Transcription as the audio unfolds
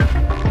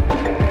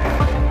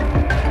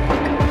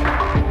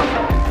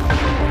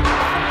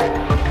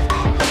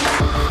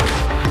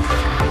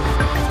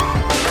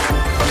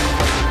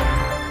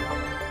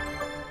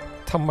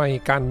ไม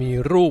การมี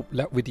รูปแ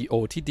ละวิดีโอ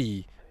ที่ดี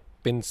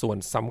เป็นส่วน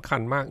สำคั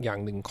ญมากอย่าง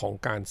หนึ่งของ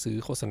การซื้อ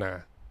โฆษณา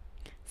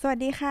สวัส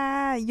ดีค่ะ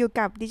อยู่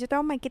กับ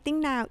Digital Marketing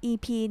Now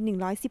EP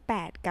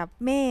 118กับ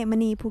เม่ม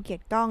ณีภูเก็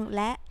ตก้องแ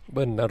ละเ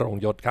บิ้ลณรง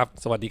ค์ยศครับ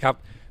สวัสดีครับ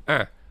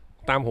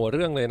ตามหัวเ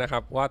รื่องเลยนะครั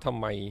บว่าทำ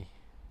ไม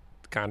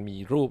การมี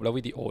รูปและ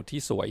วิดีโอที่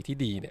สวยที่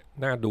ดีเนี่ย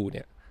น่าดูเ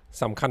นี่ย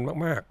สำคัญ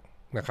มาก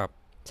ๆนะครับ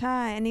ใช่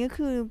อันนี้ก็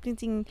คือจ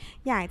ริง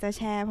ๆอยากจะแ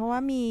ชร์เพราะว่า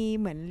มี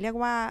เหมือนเรียก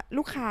ว่า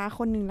ลูกค้าค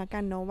นหนึ่งละกั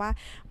นเนาะว่า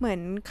เหมือน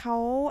เขา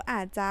อ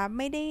าจจะไ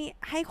ม่ได้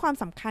ให้ความ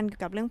สำคัญเกี่ย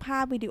วกับเรื่องภา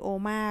พวิดีโอ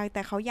มากแ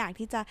ต่เขาอยาก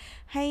ที่จะ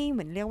ให้เห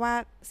มือนเรียกว่า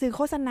ซื้อโ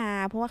ฆษณา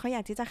เพราะว่าเขาอย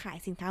ากที่จะขาย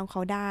สินค้าของเข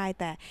าได้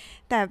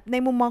แต่ใน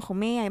มุมมองของ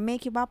เม่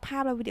คิดว่าภา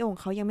พและวิดีโอขอ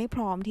งเขายังไม่พ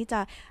ร้อมที่จะ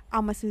เอ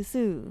ามาซื้อ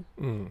สื่อ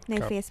ใน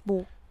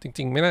Facebook จ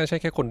ริงๆไม่น่าจะใช่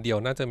แค่คนเดียว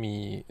น่าจะมี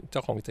เจ้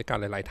าของกิจการ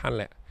หลายๆท่าน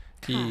แหละ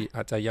ที่อ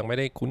าจจะยังไม่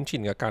ได้คุ้นชิ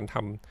นกับการท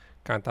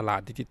ำการตลา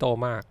ดดิจิตอล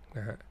มากน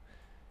ะฮะ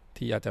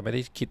ที่อาจจะไม่ไ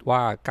ด้คิดว่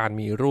าการ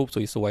มีรูป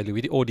สวยๆหรือ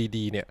วิดีโอ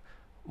ดีๆเนี่ย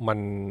มัน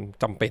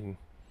จำเป็น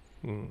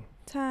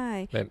ใช่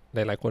ห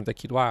ลายๆคนจะ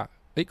คิดว่า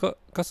เอ้ย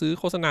ก็ซื้อ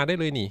โฆษณาได้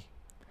เลยนี่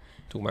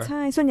ถูกไหมใ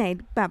ช่ส่วนใหญ่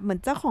แบบเหมือน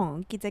เจ้าของ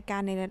กิจกา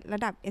รในระ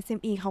ดับ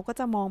SME เขาก็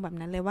จะมองแบบ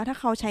นั้นเลยว่าถ้า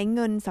เขาใช้เ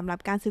งินสำหรับ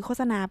การซื้อโฆ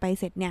ษณาไป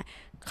เสร็จเนี่ย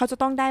เขาจะ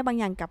ต้องได้บาง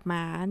อย่างกลับม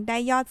าได้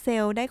ยอดเซ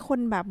ลล์ได้คน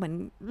แบบเหมือน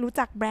รู้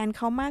จักแบรนด์เ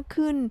ขามาก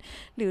ขึ้น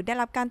หรือได้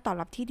รับการตอบ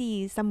รับที่ดี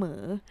เสม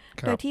อ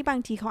โดยที่บาง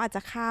ทีเขาอาจจ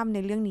ะข้ามใน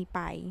เรื่องนี้ไ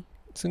ป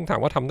ซึ่งถาม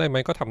ว่าทำได้ไหม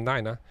ก็ทำได้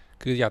นะ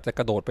คืออยากจะก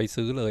ระโดดไป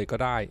ซื้อเลยก็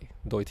ได้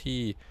โดยที่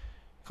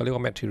เขาเรียก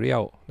ว่า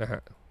material นะฮ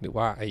ะหรือ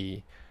ว่าไอ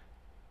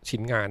ชิ้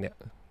นงานเนี่ย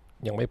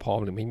ยังไม่พร้อม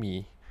หรือไม่มี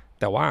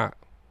แต่ว่า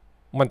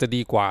มันจะ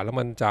ดีกว่าแล้ว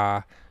มันจะ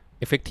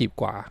effective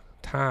กว่า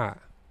ถ้า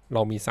เร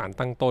ามีสาร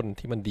ตั้งต้น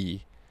ที่มันดี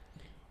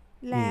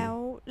แล้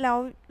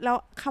ว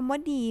คำว่า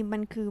ดีมั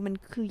น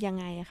คือยัง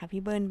ไงอะคะ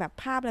พี่เบิร์นแบบ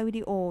ภาพและวิ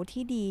ดีโอ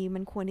ที่ดีมั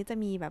นควรที่จะ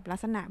มีแบบลัก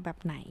ษณะแบบ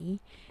ไหน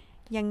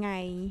ยังไง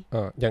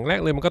อย่างแรก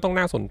เลยมันก็ต้อง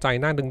น่าสนใจ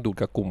น่าดึงดูด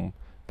กับกลุ่ม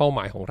เป้าหม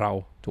ายของเรา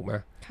ถูกไหม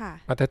ค่ะ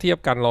ถ้าเทียบ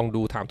กันลอง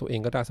ดูถามตัวเอง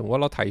ก็ได้สมมติว่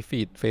าเราถ่ายฟี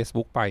ด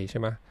Facebook ไปใช่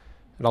ไหม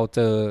เรา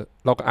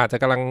อาจจะ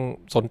กำลัง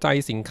สนใจ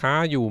สินค้า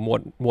อยู่ห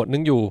มวดนึ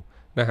งอยู่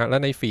นะฮะแล้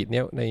วในฟีดเ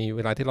นี้ยในเว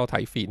ลาที่เราถ่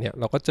ายฟีดเนี่ย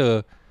เราก็เจอ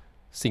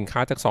สินค้า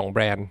จาก2แบ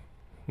รนด์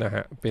นะฮ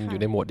ะเป็นอยู่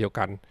ในหมวดเดียว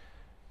กัน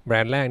แบร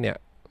นด์แรกเนี่ย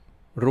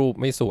รูป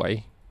ไม่สวย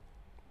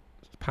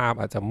ภาพ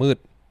อาจจะมืด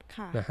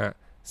นะฮะ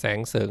แสง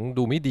เสริง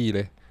ดูไม่ดีเล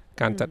ย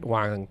การจัดว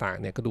างต่างๆ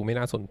เนี่ยก็ดูไม่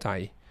น่าสนใจ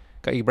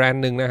กับอีกแบรน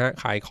ด์นึงนะฮะ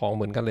ขายของเ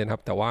หมือนกันเลยครั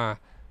บแต่ว่า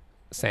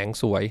แสง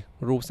สวย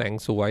รูปแสง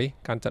สวย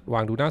การจัดวา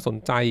งดูน่าสน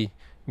ใจ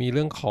มีเ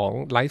รื่องของ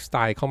ไลฟ์สไต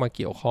ล์เข้ามาเ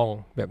กี่ยวข้อง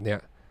แบบเนี้ย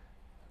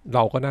เร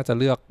าก็น่าจะ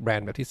เลือกแบรน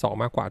ด์แบบที่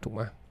2มากกว่าถูกไ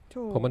หม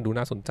เพราะมันดู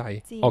น่าสนใจ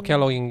เอาแค่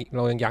เรา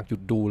ยังอยากหยุ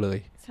ดดูเลย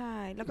ใช่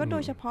แล้วก็โด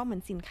ยเฉพาะเหมือ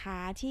นสินค้า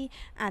ที่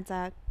อาจจะ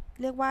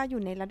เรียกว่าอ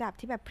ยู่ในระดับ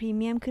ที่แบบพรีเ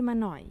มียมขึ้นมา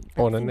หน่อยโ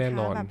อ้นั้นแน่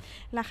นอนแบบ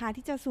ราคา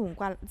ที่จะสูง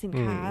กว่าสิน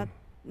ค้า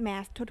แม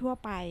สทั่ว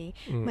ๆไป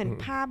เหมือน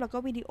ภาพแล้วก็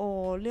วิดีโอ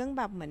เรื่อง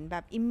แบบเหมือนแบ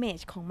บอิมเมจ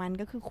ของมัน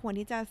ก็คือควร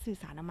ที่จะสื่อ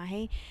สารออกมา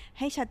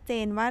ให้ชัดเจ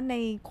นว่าใน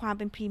ความเ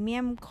ป็นพรีเมี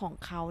ยมของ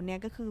เขาเนี่ย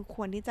ก็คือค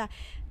วรที่จะ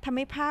ทำใ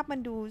ห้ภาพมัน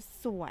ดู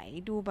สวย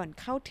ดูแบบ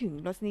เข้าถึง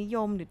รสนิย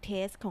มหรือเท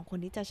สของคน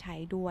ที่จะใช้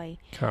ด้วย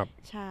ครับ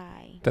ใช่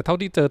แต่เท่า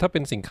ที่เจอถ้าเป็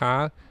นสินค้า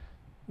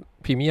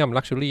พรีเมียม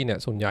ลักชัวรี่เนี่ย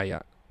ส่วนใหญ่อ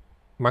ะ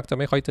มักจะ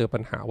ไม่ค่อยเจอปั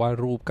ญหาว่า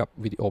รูปกับ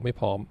วิดีโอไม่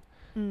พร้อม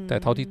แต่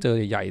เท่าที่เจอ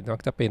ใหญ่ๆมั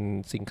กจะเป็น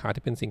สินค้า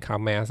ที่เป็นสินค้า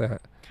แมสนะฮ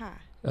ะ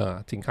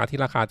สินค้าที่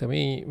ราคาจะ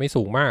ไม่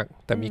สูงมาก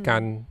แต่มีกา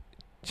ร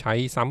ใช้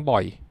ซ้ำบ่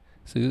อย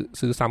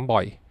ซื้อซ้ำบ่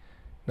อย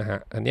นะฮะ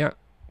อันเนี้ย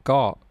ก็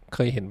เค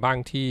ยเห็นบ้าง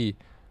ที่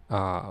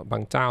บา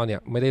งเจ้าเนี่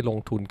ยไม่ได้ลง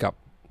ทุนกับ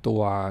ตั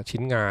วชิ้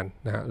นงาน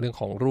นะฮะเรื่อง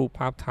ของรูป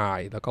ภาพถ่าย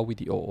แล้วก็วิ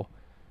ดีโอ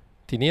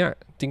ทีเนี้ย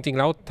จริงๆ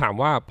แล้วถาม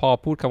ว่าพอ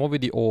พูดคำว่า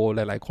วิดีโอห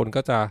ลายๆคน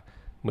ก็จะ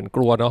เหมือนก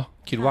ลัวเนาะ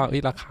คิดว่า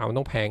ราคามัน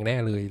ต้องแพงแน่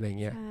เลยอะไร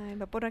เงี้ยใช่แ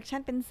บบโปรดักชั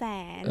นเป็นแส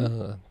น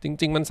จ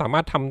ริงๆมันสามา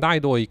รถทำได้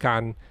โดยกา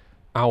ร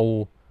เอา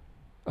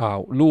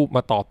รูปม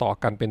าต่อ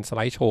กันเป็นสไล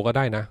ด์โชว์ก็ไ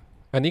ด้นะ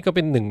อันนี้ก็เ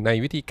ป็นหนึ่งใน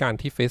วิธีการ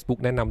ที่ Facebook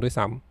แนะนำด้วย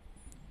ซ้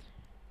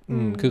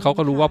ำคือเขา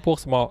ก็รู้ว่าพวก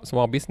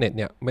small business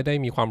เนี่ยไม่ได้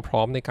มีความพร้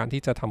อมในการ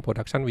ที่จะทำ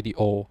production วิดีโอ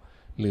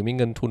หรือมี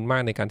เงินทุนมา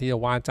กในการที่จะ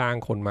ว่าจ้าง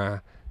คนมา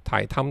ถ่า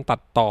ยทำตัด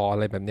ต่ออะ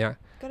ไรแบบเนี้ย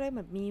ก็เลยแบ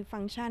บมีฟั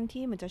งก์ชัน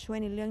ที่เหมือนจะช่วย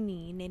ในเรื่อง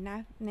นี้ใน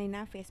หน้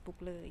า Facebook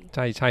เลย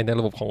ใช่ใน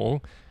ระบบของ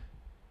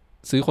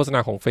ซื้อโฆษณา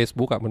ของ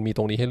Facebook อ่ะมันมีต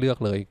รงนี้ให้เลือก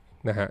เลย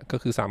นะฮะก็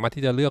คือสามารถ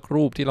ที่จะเลือก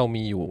รูปที่เรา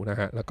มีอยู่นะ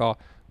ฮะแล้วก็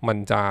มัน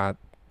จะ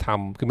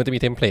คือมันจะมี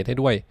เทมเพลตให้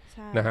ด้วย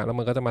นะฮะแล้ว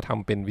มันก็จะมาท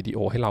ำเป็นวิดีโอ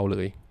ให้เราเล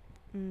ย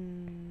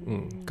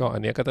ก็อั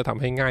นนี้ก็จะทำ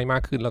ให้ง่ายมา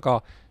กขึ้นแล้วก็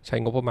ใช้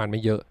งบประมาณไ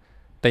ม่เยอะ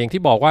แต่อย่าง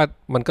ที่บอกว่า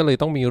มันก็เลย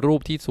ต้องมีรู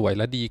ปที่สวย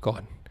และดีก่อ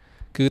น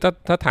คือ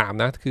ถ้าถาม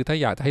นะคือถ้า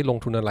อยากจะให้ลง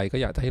ทุนอะไรก็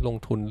อยากจะให้ลง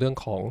ทุนเรื่อง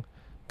ของ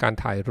การ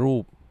ถ่ายรู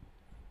ป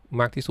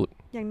มากที่สุด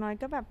อย่างน้อย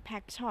ก็แบบแพ็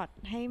กช็อต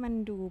ให้มัน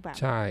ดูแบบ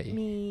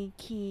มี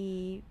คี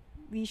ย์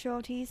วิชวล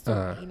ที่สว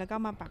ยแล้วก็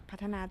มาพั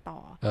ฒนาต่อ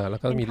แล้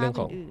วก็มีเรื่อง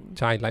ของ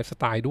ใช่ไลฟ์ส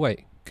ไตล์ด้วย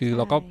คือ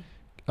เราก็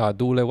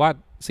ดูเลยว่า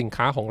สิน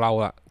ค้าของเรา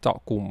อะเจาะ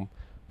กลุ่ม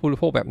ผู้บริ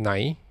โภคแบบไหน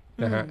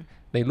นะฮะ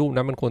ในรูป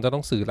นั้นมันควรจะต้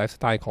องสื่อไลฟ์ส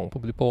ไตล์ของผู้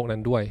บริโภคนั้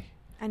นด้วย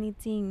อันนี้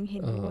จริงเห็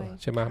นด้วย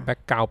ใช่ไหมแบ็ค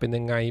กราวด์เป็น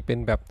ยังไงเป็น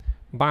แบบ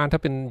บ้านถ้า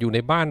เป็นอยู่ใน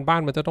บ้าน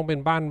มันจะต้องเป็น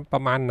บ้านปร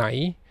ะมาณไหน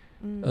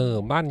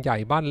บ้านใหญ่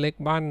บ้านเล็ก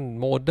บ้าน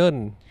โมเดิร์น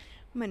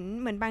เห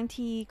มือนบาง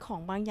ทีขอ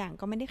งบางอย่าง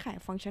ก็ไม่ได้ขาย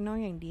ฟังชั่นอล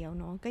อย่างเดียว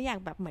เนาะก็อยาก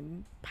แบบเหมือน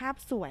ภาพ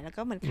สวยแล้ว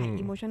ก็เหมือนขาย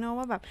อิโมชันอล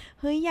ว่าแบบ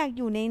เฮ้ยอยากอ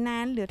ยู่ใน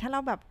นั้นหรือถ้าเร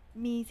าแบบ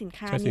มีสิน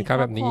ค้านี้คร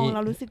อบครองเร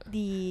ารู้สึก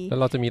ดีแล้ว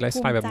เราจะมีไลฟ์ส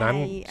ไตล์แบบนั้น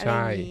ใ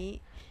ช่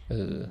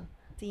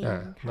จริง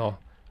เนาะ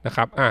นะค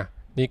รับ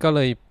นี่ก็เล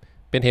ย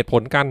เป็นเหตุผ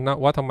ลกันนะ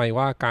ว่าทำไม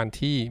ว่าการ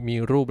ที่มี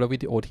รูปและวิ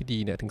ดีโอที่ดี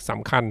เนี่ยถึงส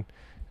ำคัญ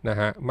นะ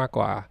ฮะมากก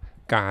ว่า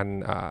การ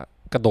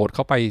กระโดดเ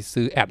ข้าไป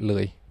ซื้อแอดเล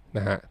ยน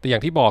ะฮะแต่อย่า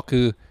งที่บอก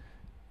คือ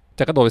จ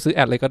ะกระโดดไปซื้อแอ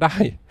ดเลยก็ได้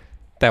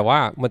แต่ว่า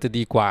มันจะ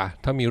ดีกว่า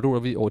ถ้ามีรูปแล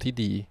ะวิดีโอที่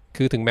ดี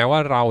คือถึงแม้ว่า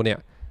เราเนี่ย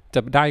จ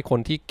ะได้คน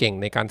ที่เก่ง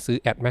ในการซื้อ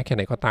แอดแม้แค่ไห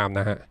นก็ตาม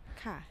นะฮะ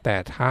แต่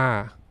ถ้า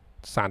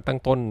สารตั้ง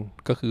ต้น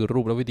ก็คือรู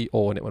ปและวิดีโอ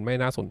เนี่ยมันไม่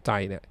น่าสนใจ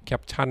เนี่ยแค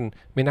ปชั่น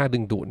ไม่น่าดึ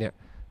งดูดเนี่ย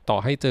ต่อ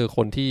ให้เจอค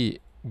นที่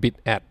บิด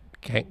แอด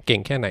เก่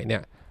งแค่ไหนเนี่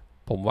ย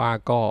ผมว่า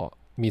ก็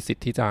มีสิท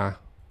ธิ์ที่จะ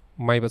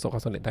ไม่ประสบคว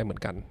ามสำเร็จได้เหมือ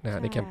นกันนะ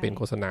ในแคมเปญ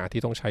โฆษณา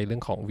ที่ต้องใช้เรื่อ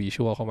งของวิช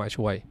วลเข้ามา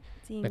ช่วย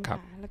นะครับ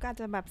แล้วก็อาจ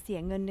จะแบบเสีย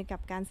เงินกั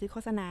บการซื้อโฆ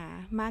ษณา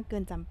มากเกิ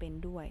นจำเป็น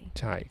ด้วย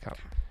ใช่ครับ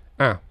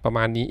ประม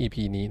าณนี้ EP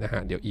นี้นะฮ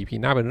ะเดี๋ยว EP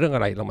หน้าเป็นเรื่องอ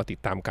ะไรเรามาติด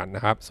ตามกันน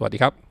ะครับสวัสดี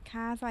ครับ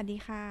ค่ะสวัสดี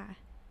ค่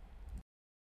ะ